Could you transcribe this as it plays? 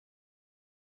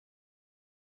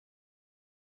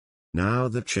Now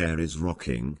the chair is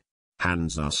rocking,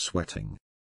 hands are sweating.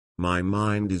 My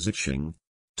mind is itching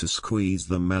to squeeze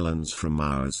the melons from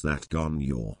hours that gone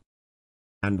yore.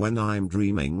 And when I'm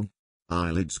dreaming,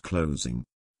 eyelids closing,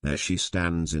 there she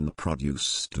stands in the produce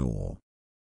store.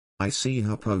 I see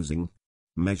her posing,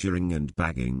 measuring and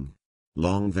bagging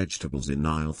long vegetables in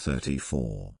aisle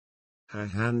 34. Her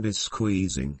hand is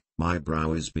squeezing, my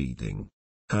brow is beading,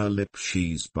 her lip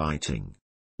she's biting,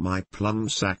 my plum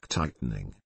sack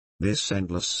tightening. This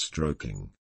endless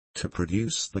stroking to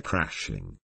produce the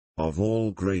crashing of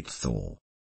all great thaw.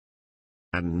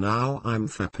 And now I'm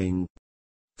fapping,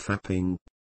 fapping,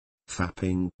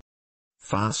 fapping,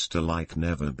 faster like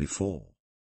never before.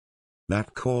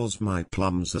 That cause my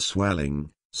plums are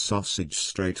swelling, sausage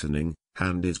straightening,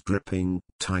 hand is gripping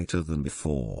tighter than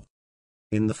before.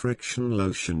 In the friction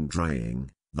lotion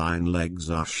drying, thine legs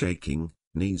are shaking,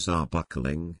 knees are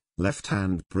buckling, left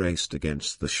hand braced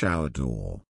against the shower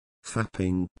door.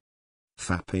 Fapping,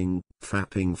 fapping,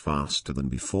 fapping faster than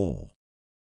before.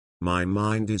 My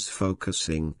mind is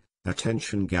focusing,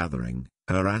 attention gathering,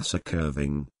 her ass a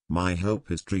curving, my hope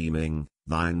is dreaming,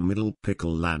 thine middle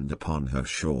pickle land upon her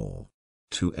shore.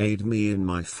 To aid me in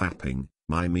my fapping,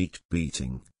 my meat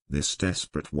beating, this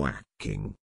desperate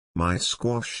whacking. My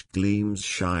squash gleams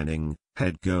shining,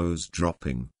 head goes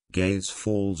dropping, gaze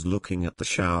falls looking at the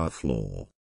shower floor.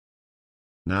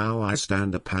 Now I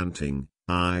stand a-panting,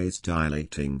 eyes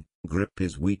dilating, grip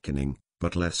is weakening,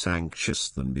 but less anxious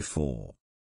than before.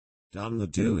 Done the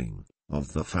doing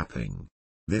of the fapping.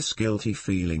 This guilty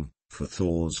feeling, for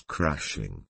Thor's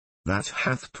crashing, that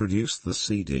hath produced the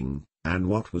seeding, and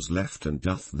what was left and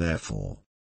doth therefore.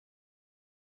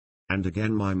 And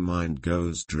again my mind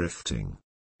goes drifting,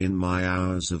 in my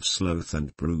hours of sloth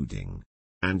and brooding,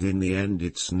 and in the end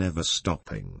it's never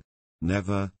stopping,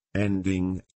 never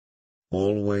ending,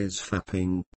 always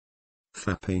fapping,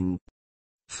 fapping,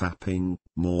 fapping,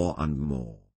 more and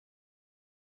more.